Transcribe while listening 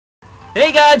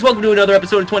Hey guys, welcome to another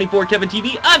episode of 24 Kevin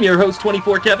TV. I'm your host,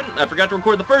 24 Kevin. I forgot to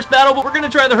record the first battle, but we're going to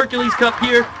try the Hercules Cup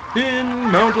here in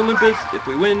Mount Olympus. If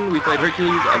we win, we fight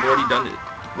Hercules. I've already done it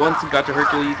once and got to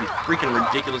Hercules. He's freaking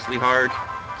ridiculously hard.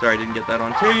 Sorry I didn't get that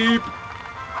on tape.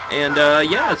 And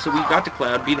yeah, so we got to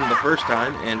Cloud, beat him the first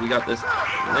time, and we got this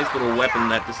nice little weapon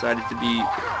that decided to be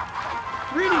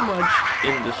pretty much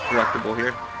indestructible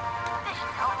here.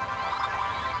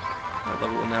 I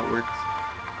love it when that works.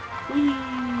 Whee!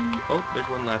 Oh, there's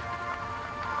one left.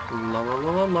 La la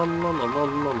la la la la la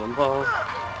la la la.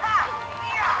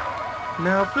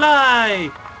 Now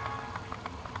fly!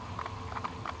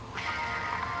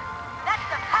 That's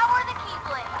the power of the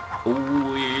Keyblade.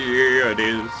 Oh yeah, it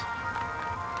is.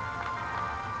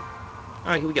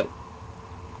 Alright, here we go.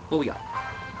 What we got?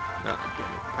 Ah,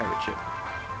 damn it, pirate ship.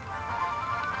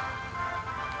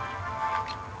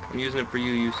 I'm using it for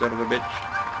you, you son of a bitch.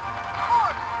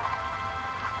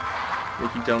 They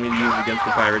keep telling me to use it against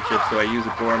the pirate ship, so I use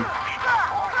it for him.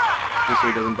 Just so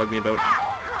he doesn't bug me about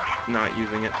not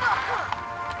using it.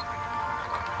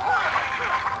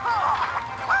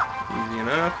 Easy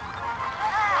enough.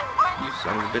 You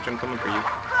son of a bitch, I'm coming for you.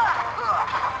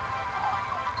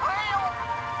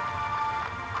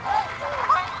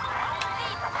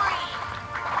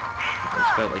 I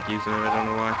just felt like using it, I don't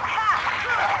know why.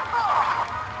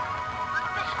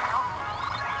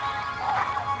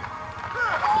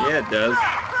 Yeah, it does.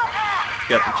 It's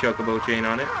got the chocobo chain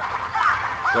on it.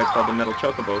 That's why it's called the metal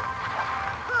chocobo.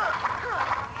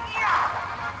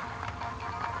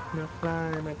 Now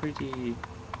fly, my pretty.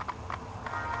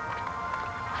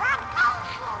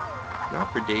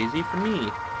 Not for Daisy, for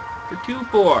me. For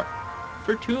 2-4.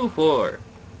 For 2-4.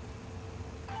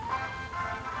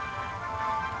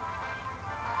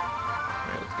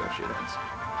 Alright, let's go, shitheads.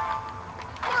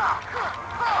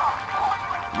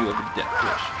 You have a death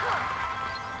wish.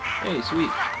 Hey, sweet.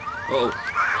 Oh.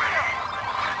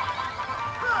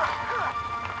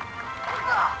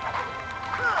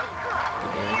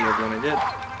 Okay, I healed when I did.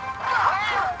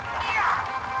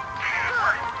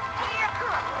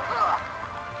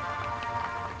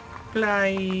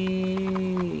 Fly!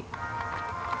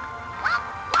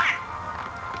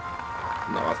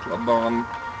 Lost la bomb.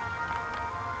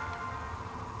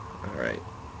 Alright.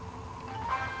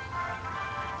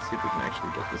 Let's see if we can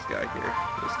actually get this guy here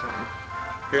this time.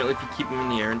 Apparently if you keep him in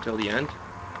the air until the end.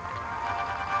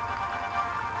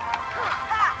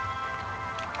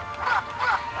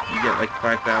 You get like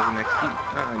 5,000 XP.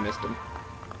 Ah, I missed him.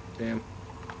 Damn.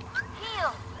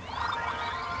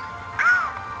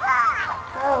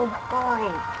 Oh boy.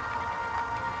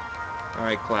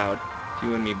 Alright, Cloud. It's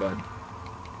you and me, bud.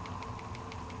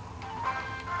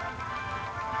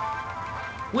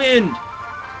 Wind!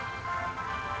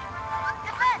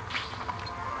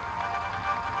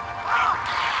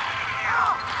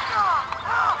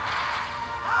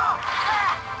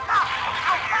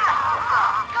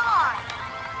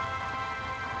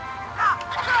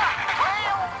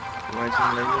 Why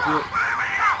isn't letting me do it?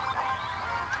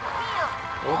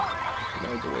 Oh,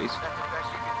 that was a waste.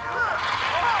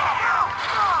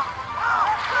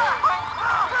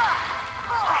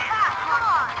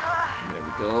 There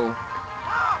we go.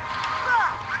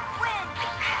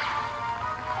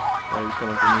 Oh, he's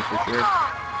coming for me for sure.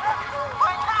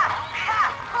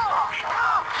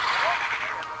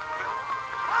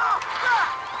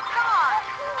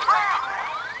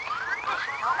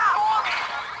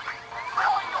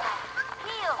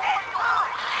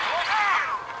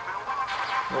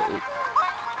 Uh-oh.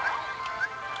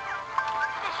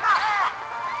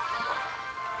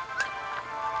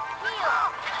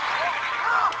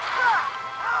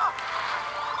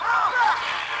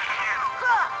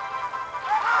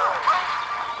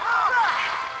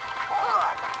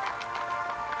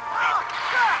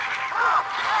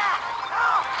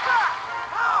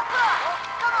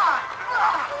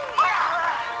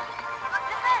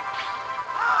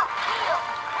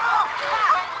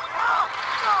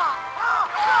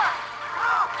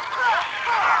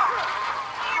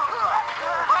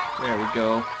 There we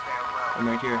go. I'm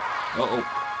right here. Uh-oh.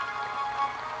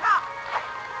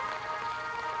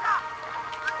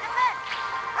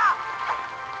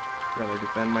 Rather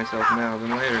defend myself now than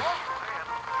later.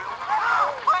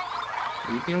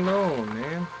 Leave me alone,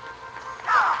 man.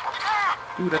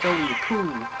 Dude, I thought we were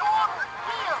cool.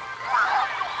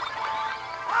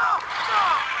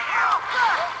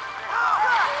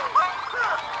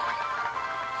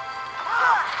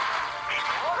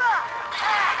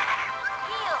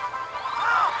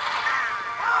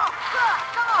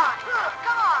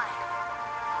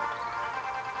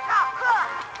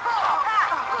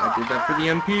 I did that for the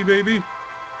MP, baby.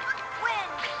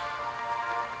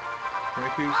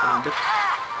 back here, you son of a bitch.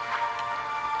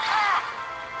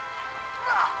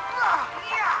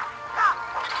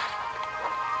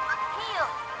 Heal.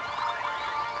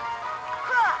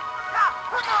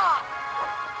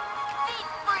 Feet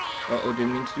free. Uh-oh,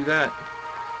 didn't mean to do that.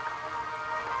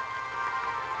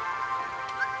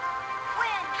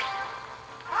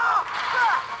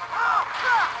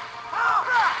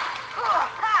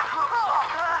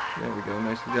 There we go,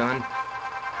 nicely done.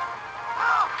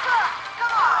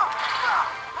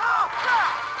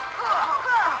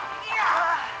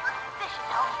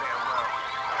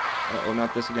 Uh-oh,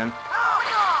 not this again.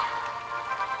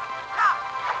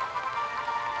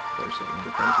 Better set the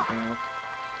defensive thing off.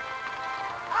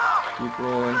 Keep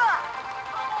rolling.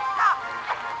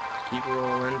 Keep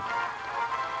rolling.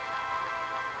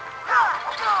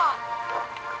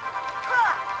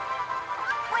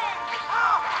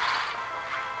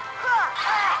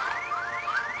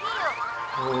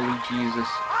 Holy Jesus.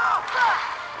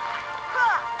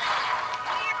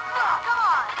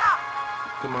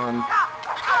 Come on.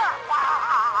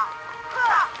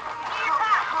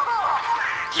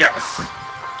 Yes!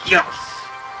 Yes!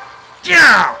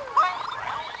 Yeah!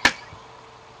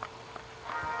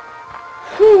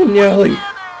 Whew, Nelly.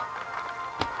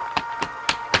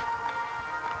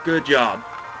 Good job.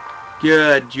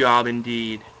 Good job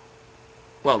indeed.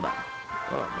 Well done.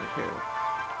 Oh, my hair.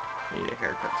 I need a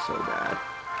haircut so bad.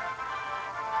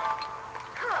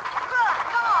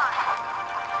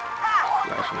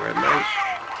 Flashing red light.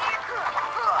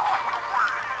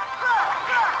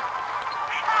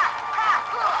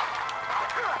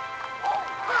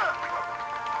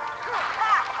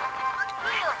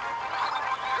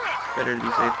 Better to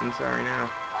be safe than sorry now.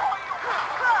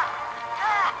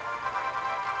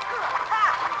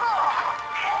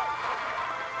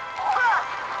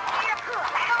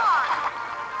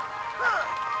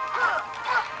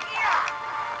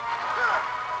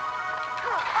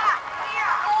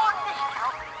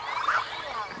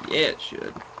 Yeah, it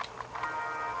should.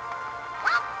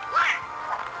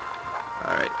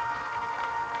 Alright.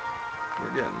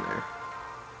 We're getting there.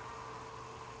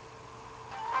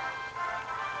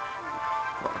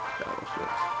 Fuck,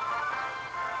 battleships.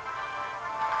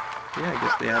 Yeah, I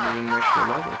guess they added an extra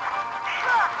level.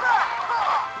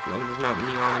 As long as it's not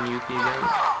Neon and Yuki again,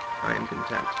 I am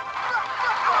content.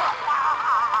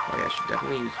 Oh yeah, I should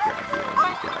definitely use gravity on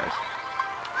these guys.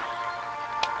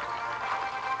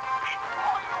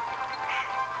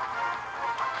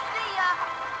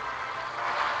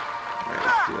 Alright,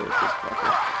 let's deal with this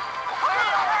fucker.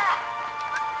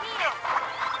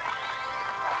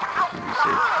 I can be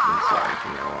safe than sorry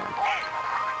from now on.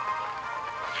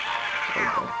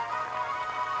 Okay.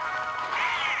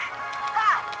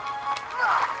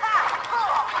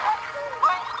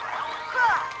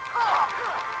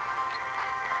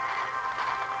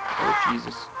 Oh,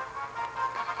 Jesus.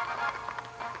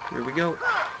 Here we go.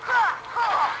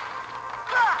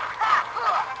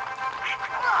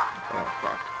 Oh,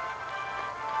 fuck.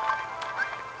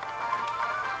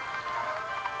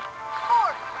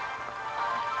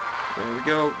 There we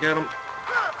go. Get him.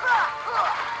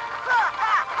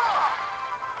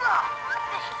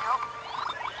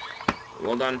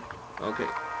 Well done. Okay.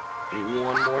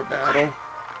 One more battle.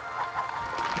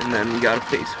 And then we gotta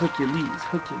face Hercules.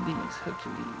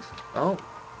 Hercules. Oh.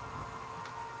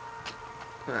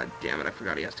 God damn it, I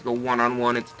forgot he has to go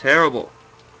one-on-one. It's terrible.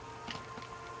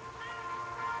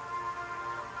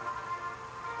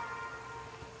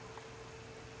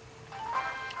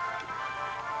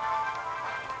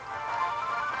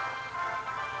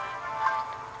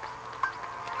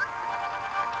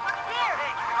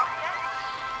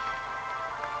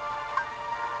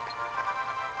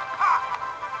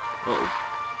 Uh-oh.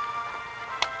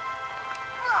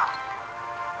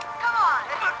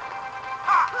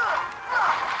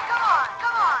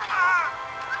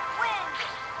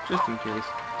 Just in case.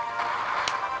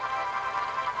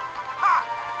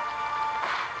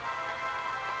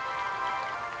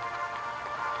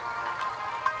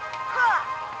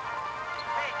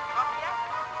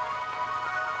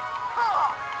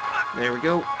 There we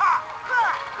go.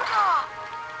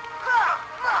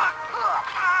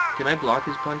 Can I block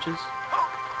his punches?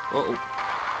 Uh-oh.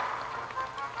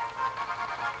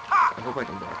 I hope I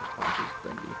can block his punches.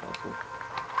 That'd be helpful.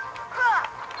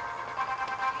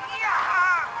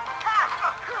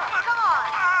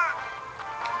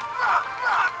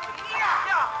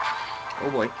 Oh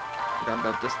boy. Forgot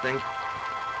about this thing.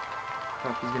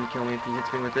 Fuck, he's gonna kill me if he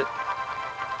hits me with it.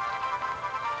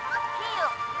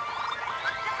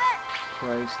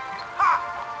 Christ.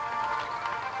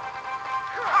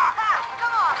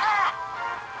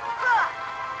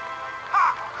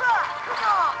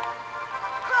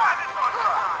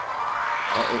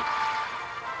 Uh-oh.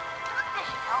 This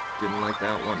should help. Didn't like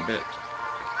that one bit.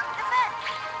 Defense.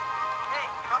 Hey,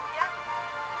 up yet?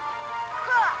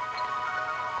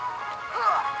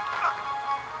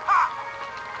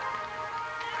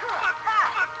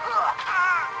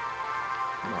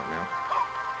 Come on now.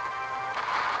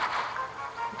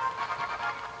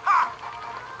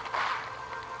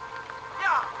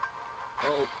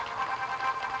 Uh-oh.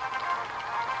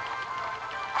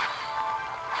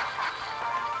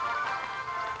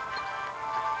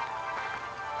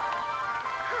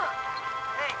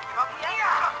 Hey, up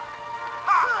yet?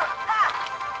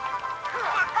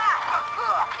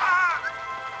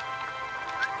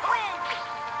 Win.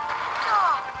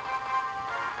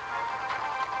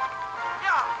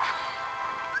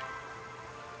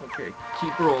 Okay,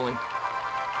 keep rolling.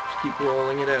 Just keep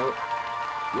rolling it out.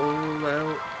 Roll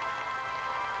out.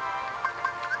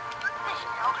 This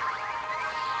should help.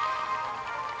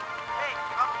 Hey,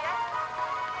 up yet?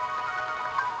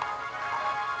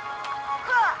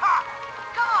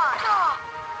 Come on.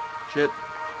 Shit.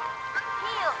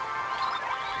 Heal.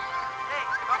 Hey,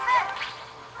 up yet?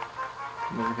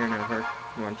 I'm over here now, Herc.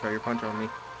 You want to try your punch on me?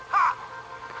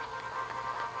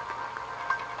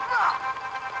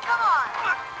 Come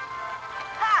on.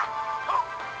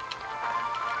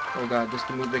 Oh god, this is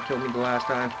the move that killed me the last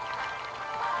time.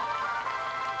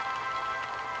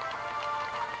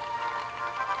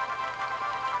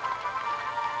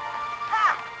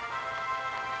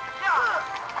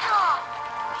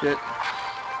 Shit.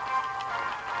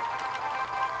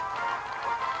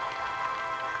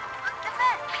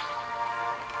 Defense.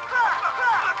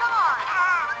 Come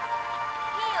on.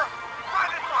 Heal.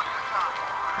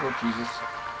 Oh Jesus.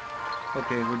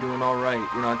 Okay, we're doing alright.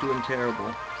 We're not doing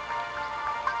terrible.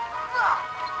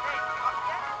 Hey, up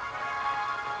yet?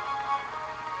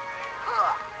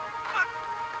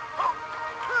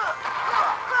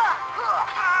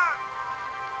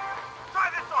 Try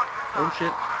this on for Oh size.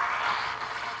 shit.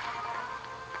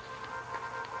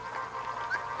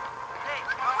 Hey,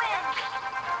 win.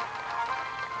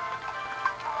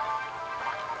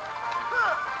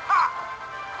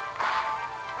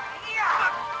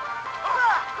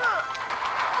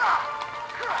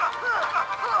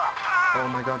 Oh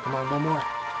my god, come on, one more.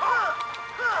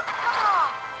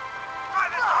 Try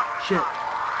this on for Shit. size.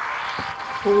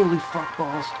 Holy fuck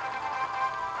balls.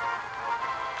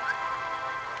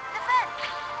 Defense.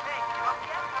 Hey, up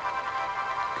yet?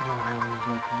 Come on, I only have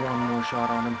like one more shot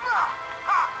on him.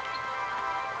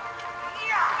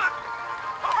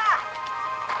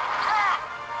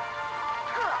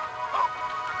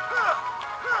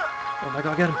 Oh my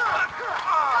god, get him.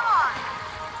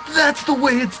 That's the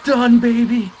way it's done,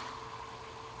 baby!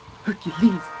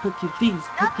 Hercules, Hercules,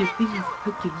 Hercules,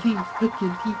 Hercules,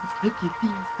 Hercules,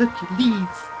 Hercules,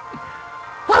 Hercules.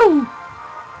 Woo!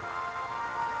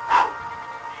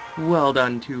 Well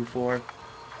done, 2-4. We're the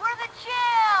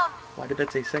champs! Why did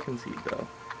that say second seed, though?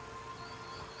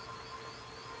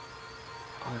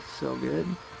 Oh, it's so good.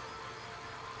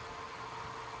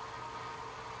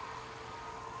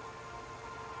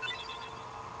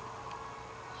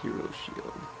 Hero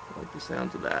Shield. I like the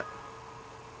sounds of that.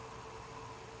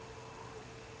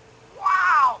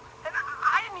 Wow! And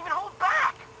I didn't even hold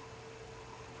back!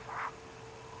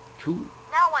 Cool.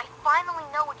 Now I finally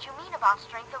know what you mean about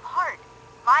strength of heart.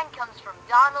 Mine comes from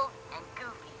Donald and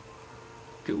Goofy.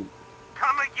 Cool.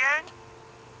 Come again?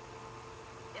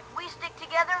 If we stick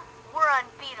together, we're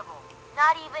unbeatable.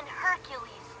 Not even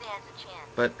Hercules stands a chance.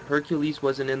 But Hercules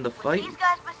wasn't in the With fight. these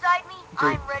guys beside me,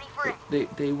 I'm ready for it.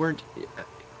 They weren't.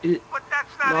 But that's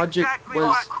not Logic exactly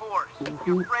was. of course. Who?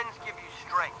 Your friends give you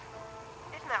strength.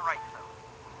 Isn't that right, Phil?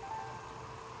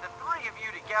 The three of you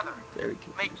together Very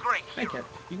make confused. great Hey, heroes. Cat.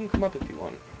 You can come up if you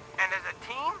want. And as a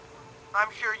team, I'm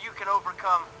sure you can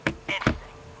overcome anything.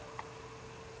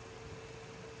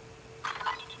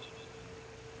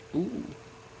 Ooh.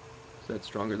 Is that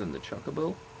stronger than the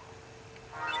Chocobo?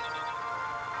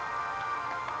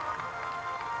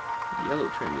 Yellow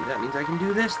trim me. That means I can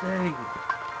do this thing.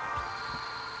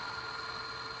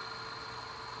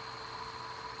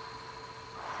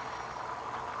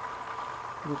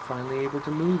 We're finally able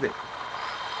to move it.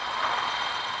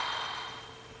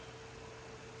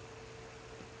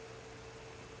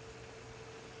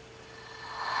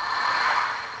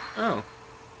 Oh.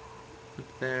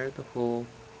 It's there the whole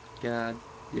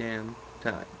goddamn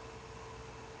time.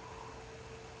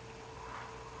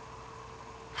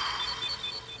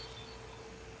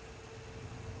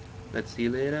 Let's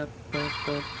seal it up,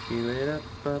 seal it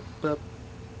up, up.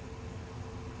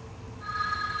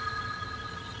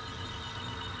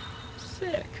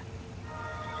 Sick.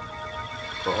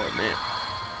 Oh man.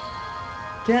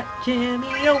 Cat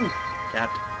cameo! cat.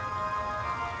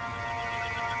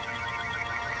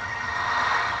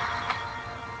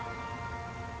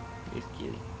 Nice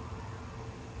kitty.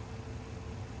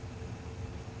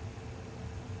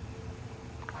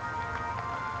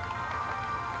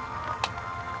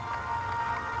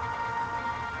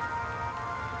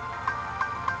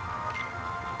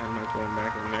 I'm not going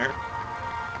back in there.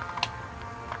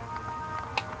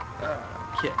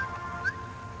 Okay.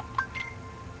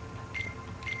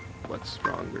 What's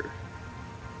stronger?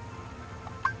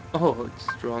 Oh, it's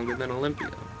stronger than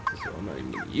Olympia. So I'm not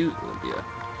even going to use Olympia.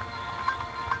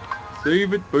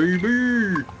 Save it,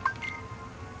 baby!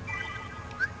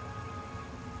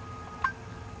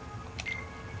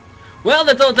 Well,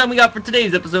 that's all the time we got for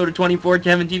today's episode of 24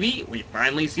 Kevin TV. We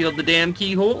finally sealed the damn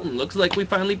keyhole, and looks like we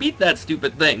finally beat that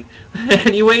stupid thing.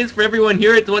 Anyways, for everyone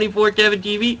here at 24 Kevin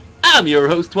TV, I'm your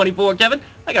host, 24 Kevin.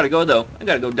 I gotta go, though. I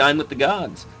gotta go dine with the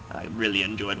gods. I really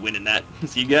enjoyed winning that.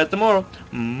 See you guys tomorrow.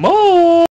 More!